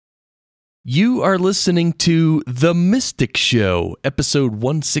You are listening to The Mystic Show, episode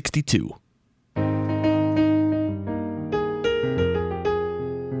 162.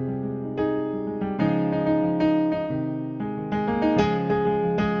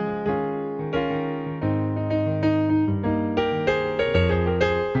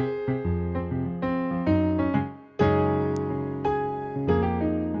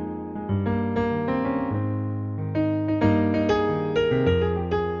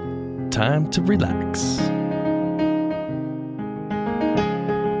 Time to relax.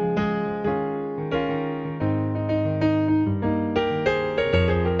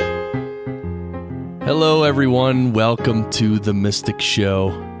 Hello, everyone. Welcome to The Mystic Show.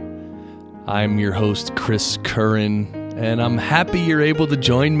 I'm your host, Chris Curran, and I'm happy you're able to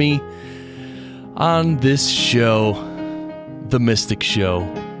join me on this show, The Mystic Show,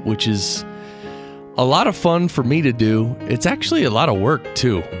 which is a lot of fun for me to do. It's actually a lot of work,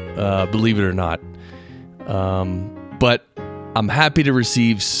 too. Believe it or not. But I'm happy to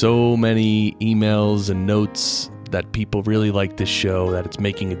receive so many emails and notes that people really like this show, that it's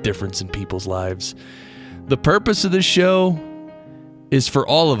making a difference in people's lives. The purpose of this show is for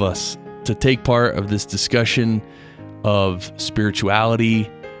all of us to take part of this discussion of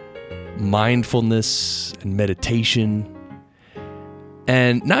spirituality, mindfulness, and meditation,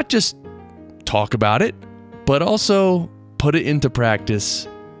 and not just talk about it, but also put it into practice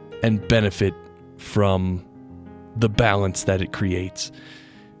and benefit from the balance that it creates.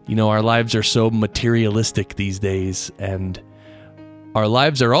 You know, our lives are so materialistic these days, and our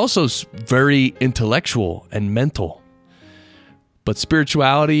lives are also very intellectual and mental. But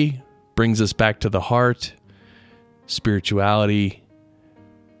spirituality brings us back to the heart. Spirituality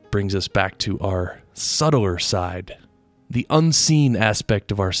brings us back to our subtler side, the unseen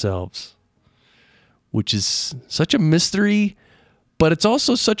aspect of ourselves, which is such a mystery, but it's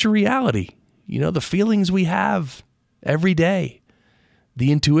also such a reality. You know, the feelings we have every day,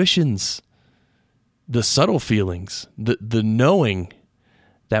 the intuitions, the subtle feelings, the knowing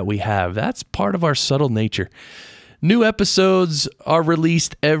that we have, that's part of our subtle nature. New episodes are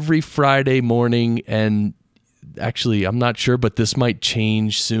released every Friday morning, and actually, I'm not sure, but this might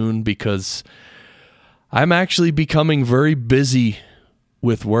change soon because I'm actually becoming very busy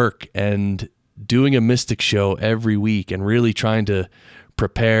with work and doing a Mystic Show every week and really trying to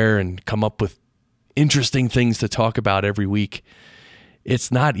prepare and come up with interesting things to talk about every week.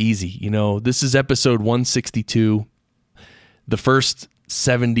 It's not easy. You know, this is episode 162. The first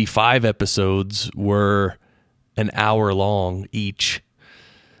 75 episodes were an hour long each.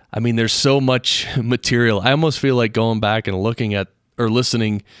 I mean, there's so much material. I almost feel like going back and looking at or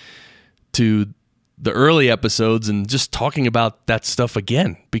listening to the early episodes and just talking about that stuff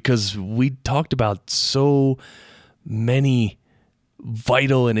again, because we talked about so many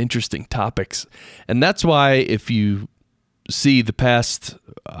vital and interesting topics. And that's why if you see the past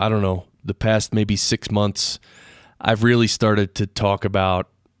maybe 6 months, I've really started to talk about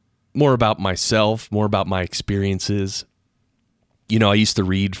more about myself, more about my experiences. You know, I used to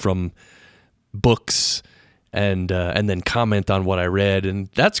read from books and then comment on what I read, and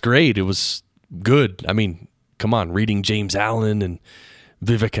that's great. It was good. I mean, come on, reading James Allen and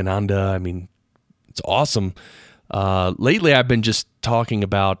Vivekananda, I mean, it's awesome. Lately, I've been just talking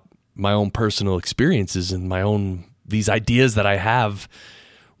about my own personal experiences and these ideas that I have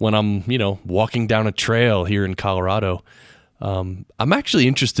when I'm, walking down a trail here in Colorado. I'm actually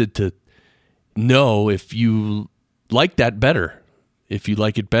interested to know if you like that better, if you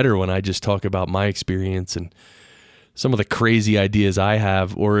like it better when I just talk about my experience and some of the crazy ideas I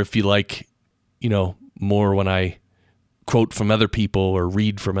have, or if you like more when I quote from other people or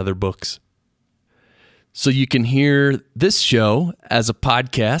read from other books. So you can hear this show as a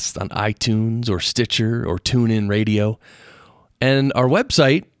podcast on iTunes or Stitcher or TuneIn Radio. And our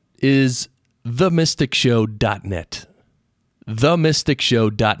website is themysticshow.net.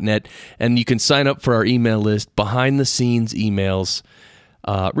 Themysticshow.net. And you can sign up for our email list, behind the scenes emails.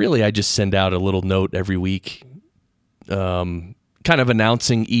 Really, I just send out a little note every week, kind of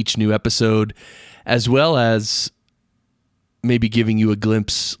announcing each new episode, as well as maybe giving you a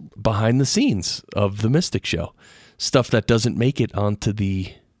glimpse behind the scenes of The Mystic Show, stuff that doesn't make it onto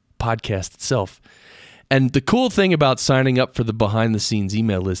the podcast itself. And the cool thing about signing up for the behind the scenes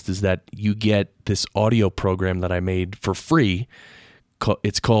email list is that you get this audio program that I made for free.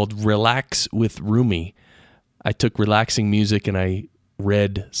 It's called Relax with Rumi. I took relaxing music and I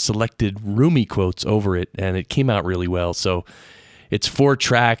read selected Rumi quotes over it, and it came out really well. So it's 4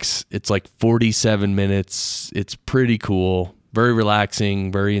 tracks. It's like 47 minutes. It's pretty cool, very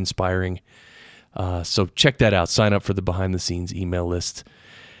relaxing, very inspiring. So check that out. Sign up for the behind the scenes email list.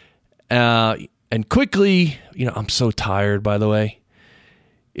 And quickly, I'm so tired, by the way.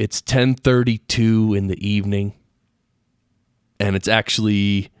 It's 10:32 in the evening, and it's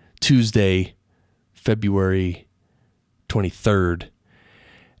actually Tuesday, February 23rd.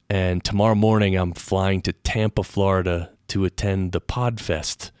 And tomorrow morning, I'm flying to Tampa, Florida to attend the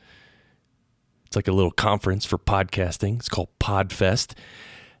PodFest. It's like a little conference for podcasting. It's called PodFest.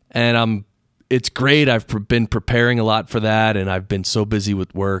 And it's great. I've been preparing a lot for that, and I've been so busy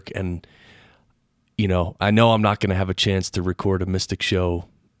with work. And, I know I'm not going to have a chance to record a Mystic show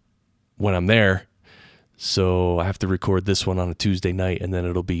when I'm there. So I have to record this one on a Tuesday night, and then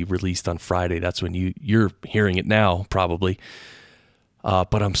it'll be released on Friday. That's when you're hearing it now, probably.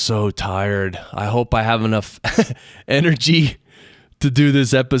 But I'm so tired. I hope I have enough energy to do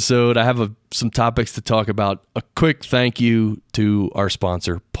this episode. I have some topics to talk about. A quick thank you to our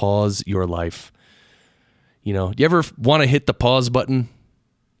sponsor, Pause Your Life. You ever want to hit the pause button?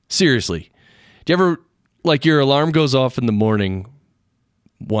 Seriously. Do you ever, your alarm goes off in the morning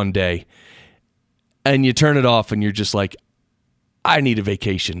one day, and you turn it off, and you're just like, I need a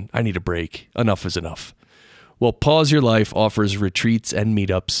vacation. I need a break. Enough is enough. Well, Pause Your Life offers retreats and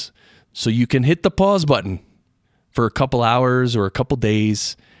meetups, so you can hit the pause button for a couple hours or a couple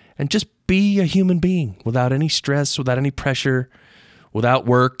days and just be a human being without any stress, without any pressure, without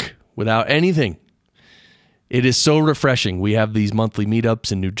work, without anything. It is so refreshing. We have these monthly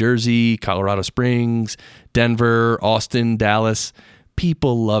meetups in New Jersey, Colorado Springs, Denver, Austin, Dallas.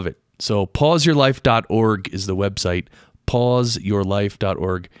 People love it. So pauseyourlife.org is the website,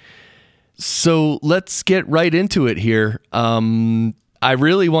 pauseyourlife.org. So let's get right into it here. I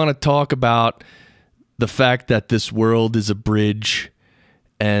really want to talk about the fact that this world is a bridge,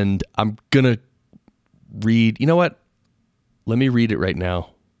 and I'm going to read, you know what? Let me read it right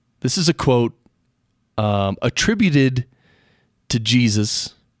now. This is a quote attributed to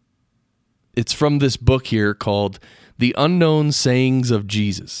Jesus. It's from this book here called The Unknown Sayings of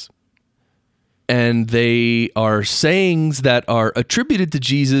Jesus. And they are sayings that are attributed to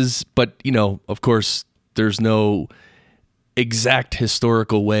Jesus, but, of course, there's no exact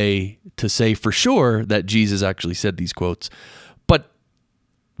historical way to say for sure that Jesus actually said these quotes. But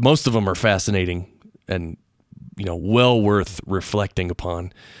most of them are fascinating and, well worth reflecting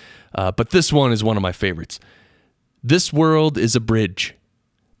upon. But this one is one of my favorites. This world is a bridge.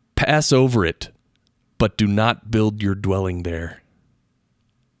 Pass over it, but do not build your dwelling there.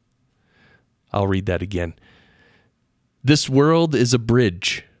 I'll read that again. This world is a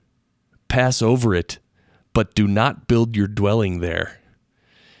bridge. Pass over it, but do not build your dwelling there.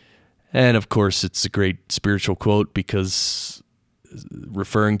 And of course, it's a great spiritual quote because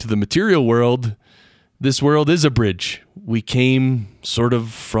referring to the material world, this world is a bridge. We came sort of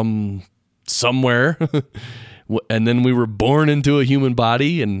from somewhere, and then we were born into a human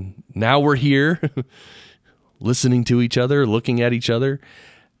body, and now we're here listening to each other, looking at each other.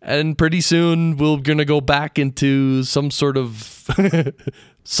 And pretty soon we're going to go back into some sort of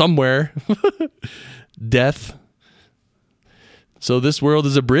somewhere, death. So this world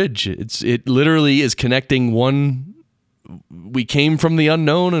is a bridge. It literally is connecting one. We came from the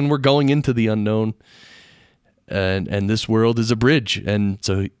unknown and we're going into the unknown. And this world is a bridge. And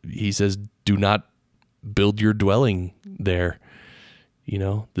so he says, do not build your dwelling there.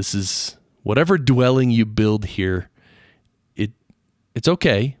 This is whatever dwelling you build here. It's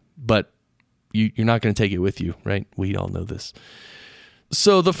okay, but you're not going to take it with you, right? We all know this.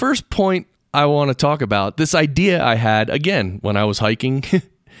 So the first point I want to talk about, this idea I had, again, when I was hiking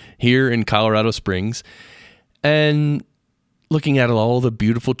here in Colorado Springs and looking at all the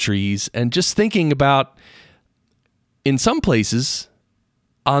beautiful trees and just thinking about, in some places,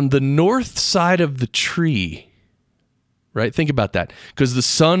 on the north side of the tree, right? Think about that, because the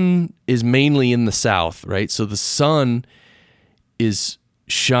sun is mainly in the south, right? So the sun is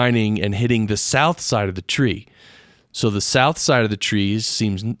shining and hitting the south side of the tree. So the south side of the tree it's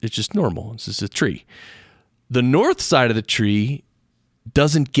just normal. It's just a tree. The north side of the tree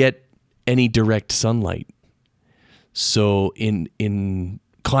doesn't get any direct sunlight. So in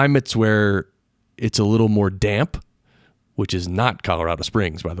climates where it's a little more damp, which is not Colorado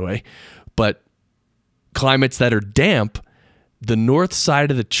Springs, by the way, but climates that are damp, the north side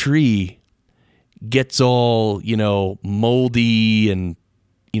of the tree gets all, moldy and,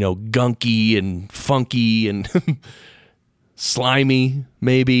 gunky and funky and slimy,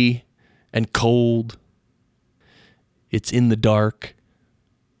 maybe, and cold. It's in the dark.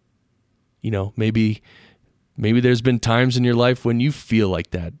 Maybe there's been times in your life when you feel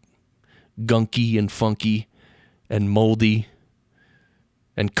like that, gunky and funky and moldy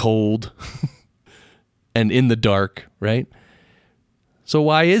and cold and in the dark, right? So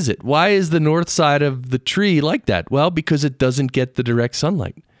why is it? Why is the north side of the tree like that? Well, because it doesn't get the direct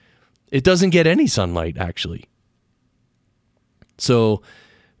sunlight. It doesn't get any sunlight, actually. So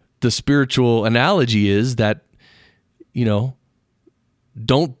the spiritual analogy is that,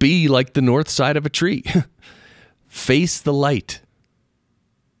 don't be like the north side of a tree. Face the light.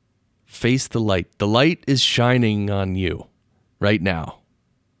 Face the light. The light is shining on you right now.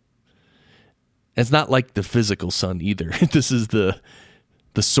 It's not like the physical sun either. This is the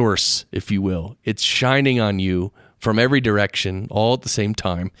source, if you will. It's shining on you from every direction, all at the same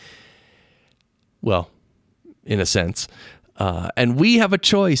time. Well, in a sense. And we have a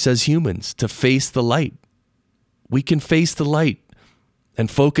choice as humans to face the light. We can face the light and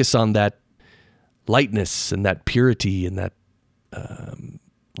focus on that lightness and that purity and that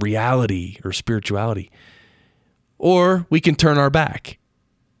reality or spirituality. Or we can turn our back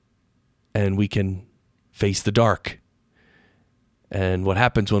and we can face the dark. And what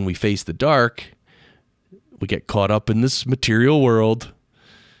happens when we face the dark, we get caught up in this material world.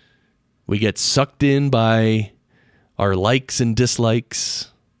 We get sucked in by our likes and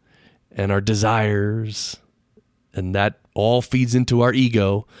dislikes and our desires, and that all feeds into our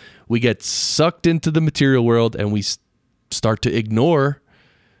ego. We get sucked into the material world and we start to ignore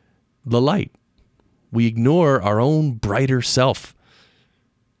the light. We ignore our own brighter self.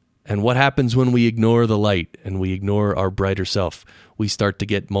 And what happens when we ignore the light and we ignore our brighter self? We start to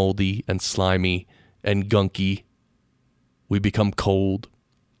get moldy and slimy and gunky. We become cold.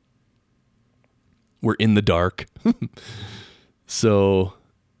 We're in the dark. So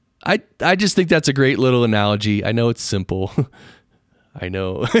I just think that's a great little analogy. I know it's simple. I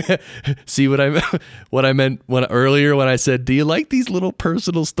know. See what I meant earlier when I said, do you like these little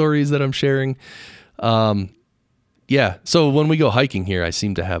personal stories that I'm sharing? Yeah. So when we go hiking here, I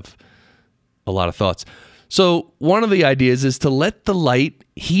seem to have a lot of thoughts. So one of the ideas is to let the light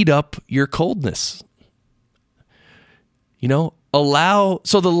heat up your coldness. So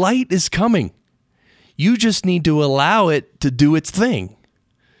the light is coming. You just need to allow it to do its thing.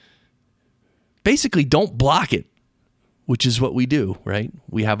 Basically, don't block it, which is what we do, right?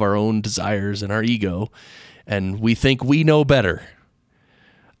 We have our own desires and our ego, and we think we know better.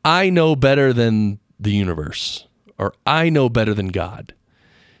 I know better than the universe, or I know better than God.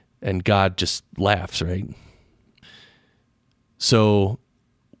 And God just laughs, right? So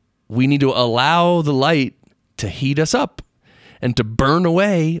we need to allow the light to heat us up and to burn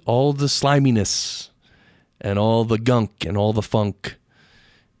away all the sliminess and all the gunk and all the funk.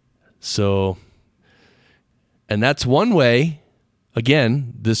 So, and that's one way.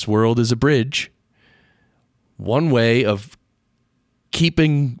 Again, this world is a bridge. One way of keep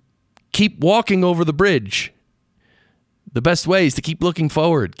walking over the bridge. The best way is to keep looking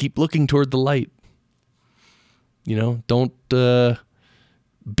forward, keep looking toward the light. Don't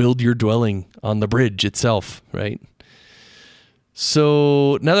build your dwelling on the bridge itself, right?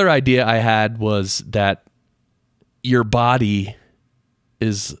 So another idea I had was that your body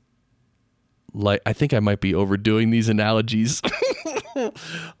is like, I think I might be overdoing these analogies.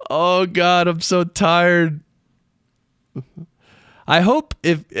 Oh God, I'm so tired. I hope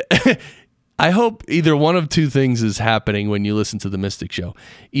either one of two things is happening when you listen to the Mystic Show.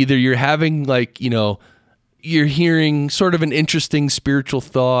 Either you're having you're hearing sort of an interesting spiritual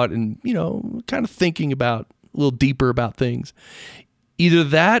thought and, kind of thinking about a little deeper about things. Either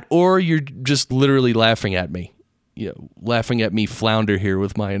that or you're just literally laughing at me. Laughing at me flounder here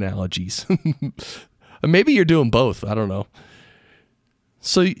with my analogies. Maybe you're doing both. I don't know.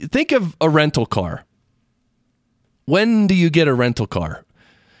 So think of a rental car. When do you get a rental car?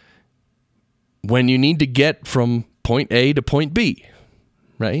 When you need to get from point A to point B,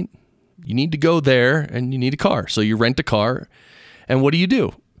 right? You need to go there and you need a car. So you rent a car. And what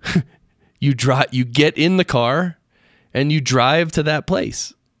do? You get in the car and you drive to that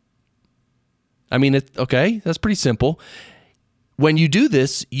place. I mean, that's pretty simple. When you do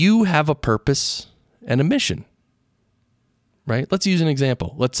this, you have a purpose and a mission, right? Let's use an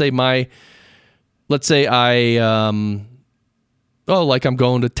example. Let's say I'm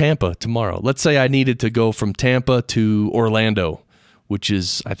going to Tampa tomorrow. Let's say I needed to go from Tampa to Orlando, which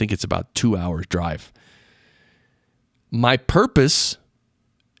is, I think it's about 2 hours drive. My purpose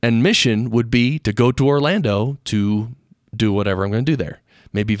and mission would be to go to Orlando to do whatever I'm going to do there.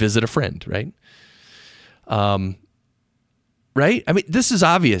 Maybe visit a friend, right? Right? I mean, this is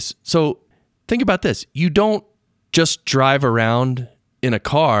obvious. So think about this. You don't just drive around in a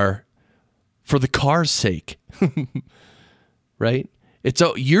car for the car's sake, right?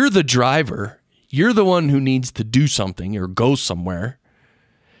 You're the driver. You're the one who needs to do something or go somewhere.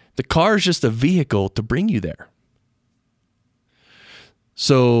 The car is just a vehicle to bring you there.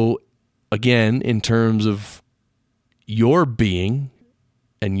 So again, in terms of your being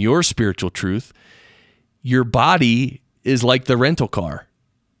and your spiritual truth, your body is like the rental car.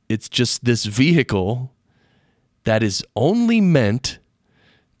 It's just this vehicle that is only meant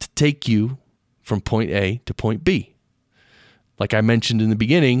to take you from point A to point B. Like I mentioned in the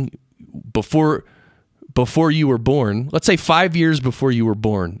beginning, before you were born, let's say 5 years before you were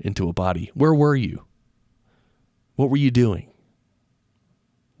born into a body, where were you? What were you doing?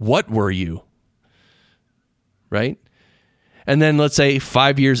 What were you? Right? And then let's say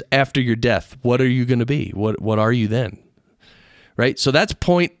 5 years after your death, what are you going to be? What are you then? Right? So that's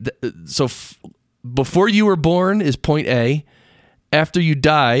before you were born is point A, after you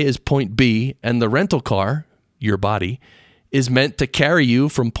die is point B, and the rental car, your body, is meant to carry you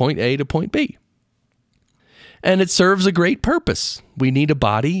from point A to point B. And it serves a great purpose. We need a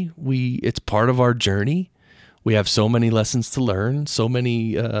body. It's part of our journey. We have so many lessons to learn, so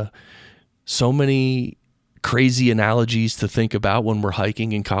many crazy analogies to think about when we're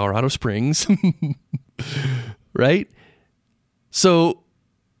hiking in Colorado Springs, right? So,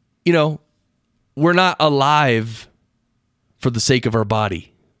 we're not alive for the sake of our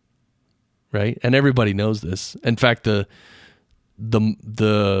body, right? And everybody knows this. In fact, the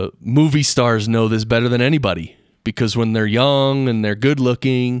movie stars know this better than anybody, because when they're young and they're good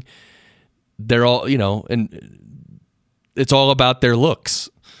looking, they're all, and it's all about their looks.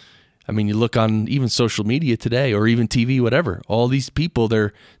 I mean, you look on even social media today or even TV, whatever, all these people,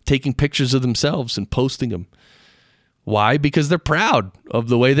 they're taking pictures of themselves and posting them. Why? Because they're proud of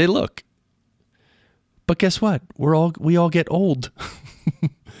the way they look. But guess what? We all get old.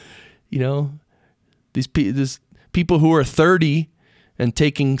 These people who are 30 and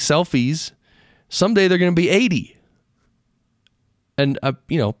taking selfies, someday they're going to be 80. And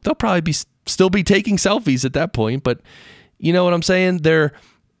they'll probably still be taking selfies at that point, but you know what I'm saying? Their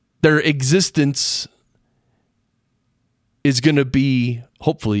existence is going to be,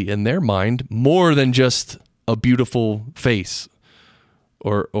 hopefully in their mind, more than just a beautiful face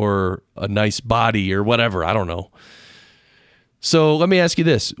or a nice body or whatever. I don't know. So let me ask you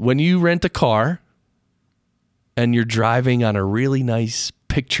this. When you rent a car and you're driving on a really nice,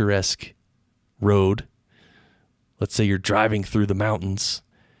 picturesque road, let's say you're driving through the mountains,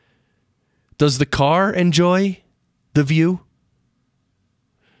 does the car enjoy the view?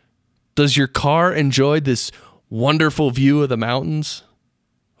 Does your car enjoy this wonderful view of the mountains?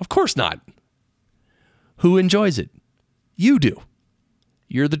 Of course not. Who enjoys it? You do.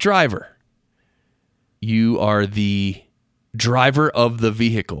 You're the driver. You are the driver of the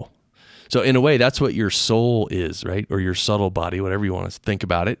vehicle. So in a way, that's what your soul is, right? Or your subtle body, whatever you want to think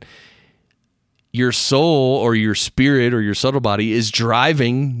about it. Your soul or your spirit or your subtle body is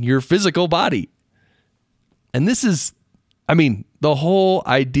driving your physical body. And this is, the whole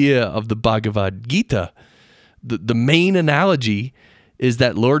idea of the Bhagavad Gita, the main analogy is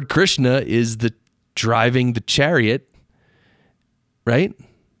that Lord Krishna is driving the chariot, right?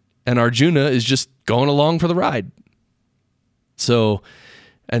 And Arjuna is just going along for the ride. So,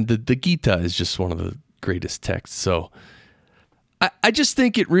 and the Gita is just one of the greatest texts. So I just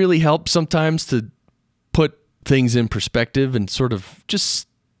think it really helps sometimes to put things in perspective and sort of just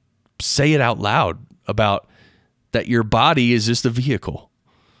say it out loud about that your body is just a vehicle.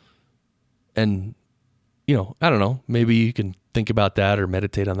 And, I don't know, maybe you can think about that or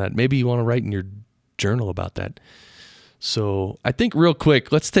meditate on that. Maybe you want to write in your journal about that. So I think real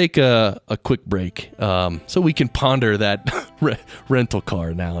quick, let's take a quick break so we can ponder that rental car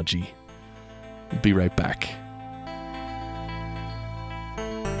analogy. Be right back.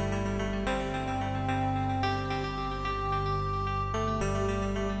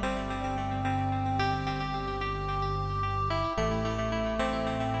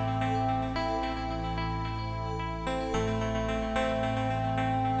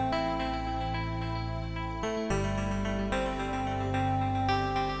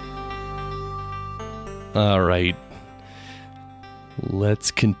 All right,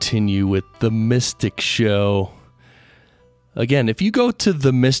 let's continue with The Mystic Show. Again, if you go to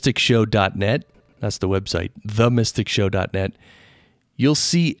themysticshow.net, that's the website, themysticshow.net, you'll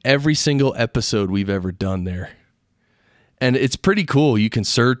see every single episode we've ever done there. And it's pretty cool. You can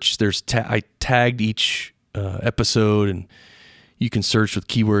search. I tagged each episode, and you can search with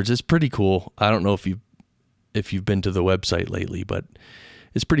keywords. It's pretty cool. I don't know if you've been to the website lately, but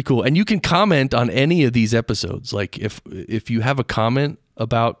it's pretty cool. And you can comment on any of these episodes. Like if you have a comment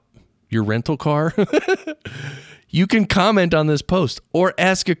about your rental car, you can comment on this post or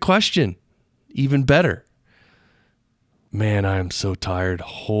ask a question. Even better. Man, I am so tired.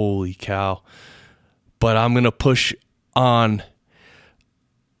 Holy cow. But I'm going to push on.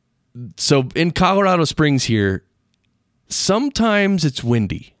 So in Colorado Springs here, sometimes it's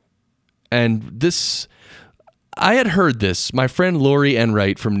windy. And this, I had heard this. My friend Lori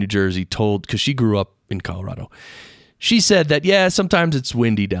Enright from New Jersey told, because she grew up in Colorado, she said that, yeah, sometimes it's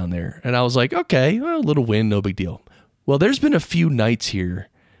windy down there. And I was like, okay, well, a little wind, no big deal. Well, there's been a few nights here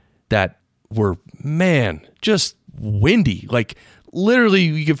that were, man, just windy. Like literally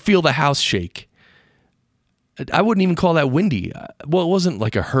you could feel the house shake. I wouldn't even call that windy. Well, it wasn't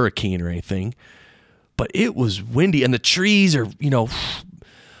like a hurricane or anything, but it was windy and the trees are,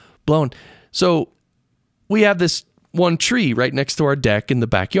 blown. So we have this one tree right next to our deck in the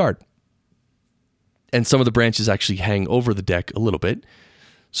backyard. And some of the branches actually hang over the deck a little bit.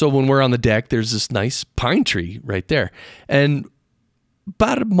 So when we're on the deck, there's this nice pine tree right there. And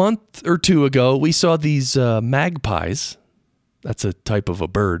about a month or two ago, we saw these magpies. That's a type of a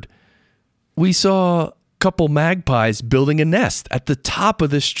bird. We saw a couple magpies building a nest at the top of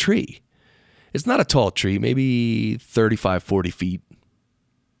this tree. It's not a tall tree, maybe 35, 40 feet.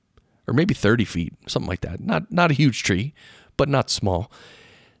 Or maybe 30 feet, something like that. Not a huge tree, but not small.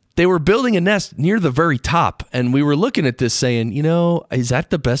 They were building a nest near the very top, and we were looking at this saying, is that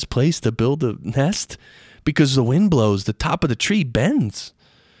the best place to build a nest? Because the wind blows, the top of the tree bends.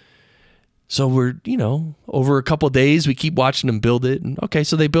 So we're, over a couple of days, we keep watching them build it. And okay,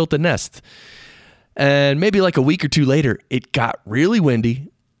 so they built a nest. And maybe like a week or two later, it got really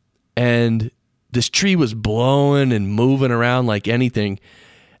windy, and this tree was blowing and moving around like anything.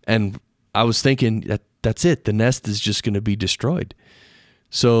 And I was thinking that's it. The nest is just going to be destroyed.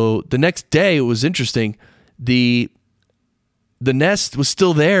 So the next day, it was interesting. The nest was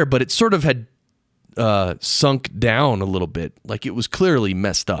still there, but it sort of had sunk down a little bit. Like it was clearly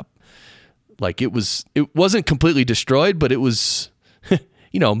messed up. Like it wasn't completely destroyed, but it was,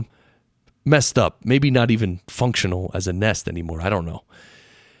 messed up. Maybe not even functional as a nest anymore. I don't know.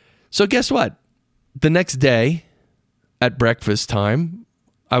 So guess what? The next day at breakfast time,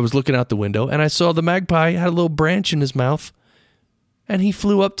 I was looking out the window and I saw the magpie had a little branch in his mouth. And he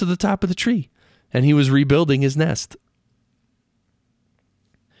flew up to the top of the tree and he was rebuilding his nest.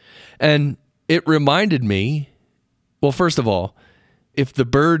 And it reminded me, well, first of all, if the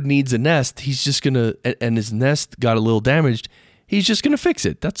bird needs a nest, he's just going to, and his nest got a little damaged, he's just going to fix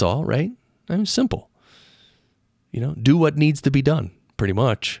it. That's all, right? I mean, simple. Do what needs to be done, pretty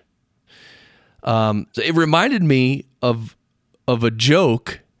much. So it reminded me of a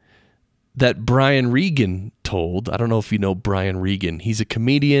joke that Brian Regan told. I don't know if you know Brian Regan. He's a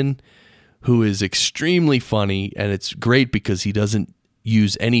comedian who is extremely funny, and it's great because he doesn't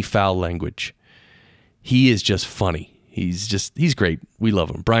use any foul language. He is just funny. He's great. We love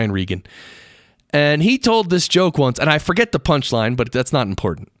him. Brian Regan. And he told this joke once, and I forget the punchline, but that's not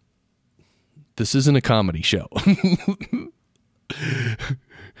important. This isn't a comedy show.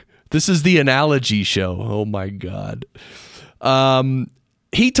 This is the analogy show. Oh my God.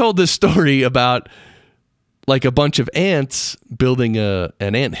 He told this story about like a bunch of ants building an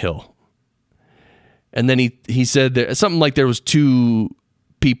anthill. And then he said something like there was two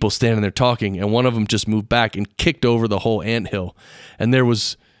people standing there talking and one of them just moved back and kicked over the whole anthill. And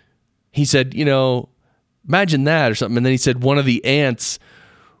he said, imagine that or something. And then he said one of the ants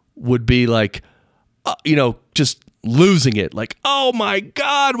would be like, just losing it. Like, oh my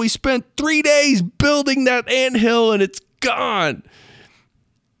God, we spent 3 days building that anthill and it's gone.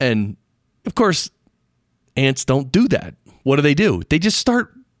 And of course, ants don't do that. What do? They just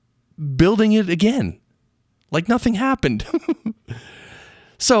start building it again, like nothing happened.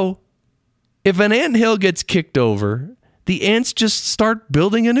 So if an anthill gets kicked over, the ants just start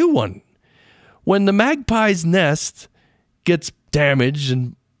building a new one. When the magpie's nest gets damaged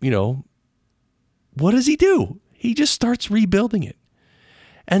and, what does he do? He just starts rebuilding it.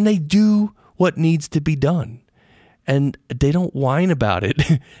 And they do what needs to be done. And they don't whine about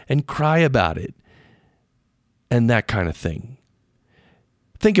it and cry about it and that kind of thing.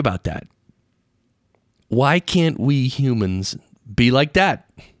 Think about that. Why can't we humans be like that?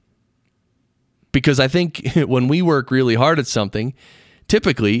 Because I think when we work really hard at something,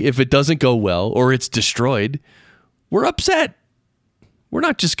 typically if it doesn't go well or it's destroyed, we're upset. We're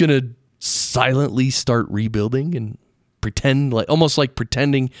not just going to silently start rebuilding and pretending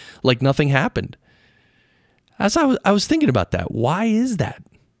like nothing happened. As I was thinking about that, why is that?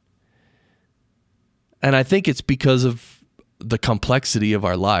 And I think it's because of the complexity of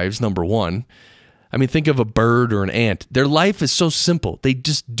our lives, number one. I mean, think of a bird or an ant. Their life is so simple. They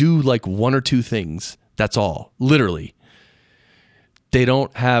just do like one or two things. That's all, literally. They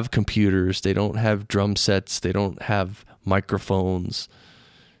don't have computers. They don't have drum sets. They don't have microphones.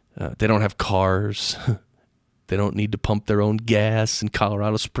 They don't have cars. They don't need to pump their own gas in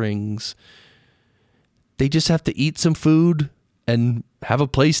Colorado Springs. They just have to eat some food and have a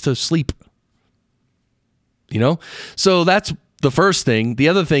place to sleep. So that's the first thing. The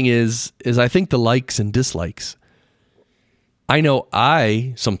other thing is I think the likes and dislikes. I know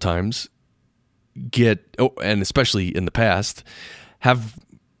I sometimes get, and especially in the past, have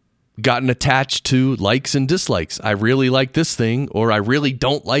gotten attached to likes and dislikes. I really like this thing, or I really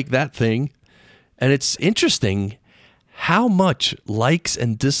don't like that thing. And it's interesting how much likes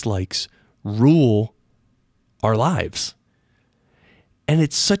and dislikes rule our lives. And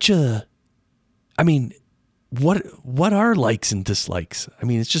it's such what are likes and dislikes?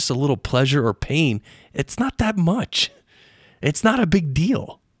 It's just a little pleasure or pain. It's not that much. It's not a big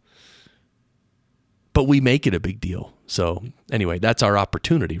deal. But we make it a big deal. So anyway, that's our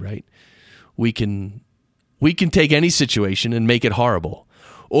opportunity, right? We can take any situation and make it horrible.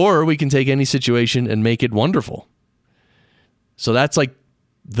 Or we can take any situation and make it wonderful. So that's like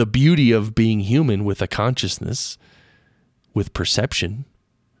the beauty of being human, with a consciousness, with perception,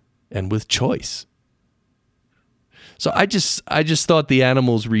 and with choice. So I just thought the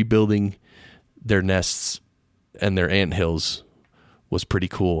animals rebuilding their nests and their anthills was pretty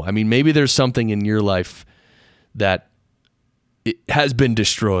cool. Maybe there's something in your life that it has been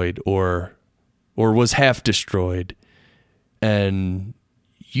destroyed or was half destroyed, and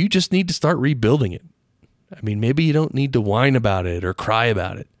you just need to start rebuilding it. Maybe you don't need to whine about it or cry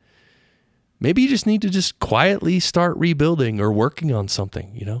about it. Maybe you just need to just quietly start rebuilding or working on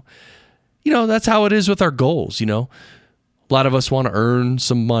something, that's how it is with our goals, A lot of us want to earn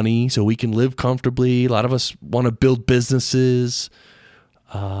some money so we can live comfortably. A lot of us want to build businesses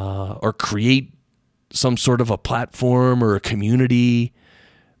or create some sort of a platform or a community.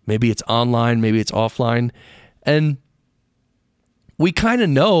 Maybe it's online, maybe it's offline. And we kind of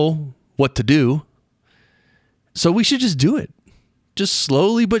know what to do. So we should just do it. Just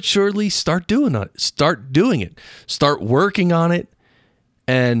slowly but surely start doing it. Start doing it. Start working on it.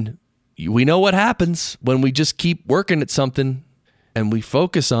 And we know what happens when we just keep working at something and we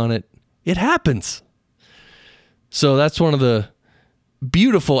focus on it. It happens. So that's one of the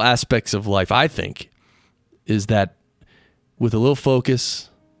beautiful aspects of life, I think, is that with a little focus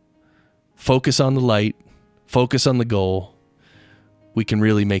on the light, focus on the goal, we can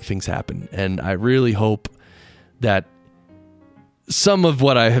really make things happen. And I really hope that some of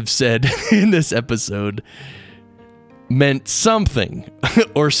what I have said in this episode meant something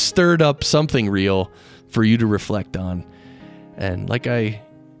or stirred up something real for you to reflect on. And like I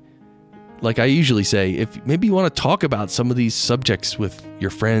usually say, if maybe you want to talk about some of these subjects with your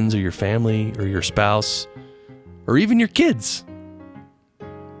friends or your family or your spouse or even your kids,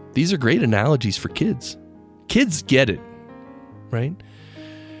 these are great analogies for kids. Kids get it, right?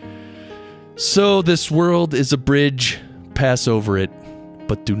 So this world is a bridge, pass over it,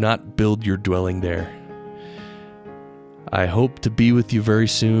 but do not build your dwelling there. I hope to be with you very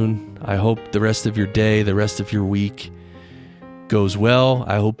soon. I hope the rest of your day, the rest of your week goes well.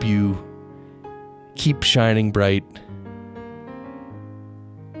 I hope you keep shining bright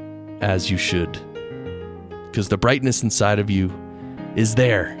as you should, because the brightness inside of you is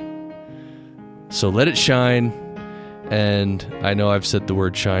there. So let it shine. And I know I've said the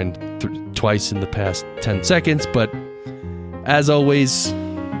word shine twice in the past 10 seconds, but as always,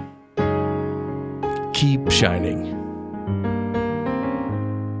 keep shining.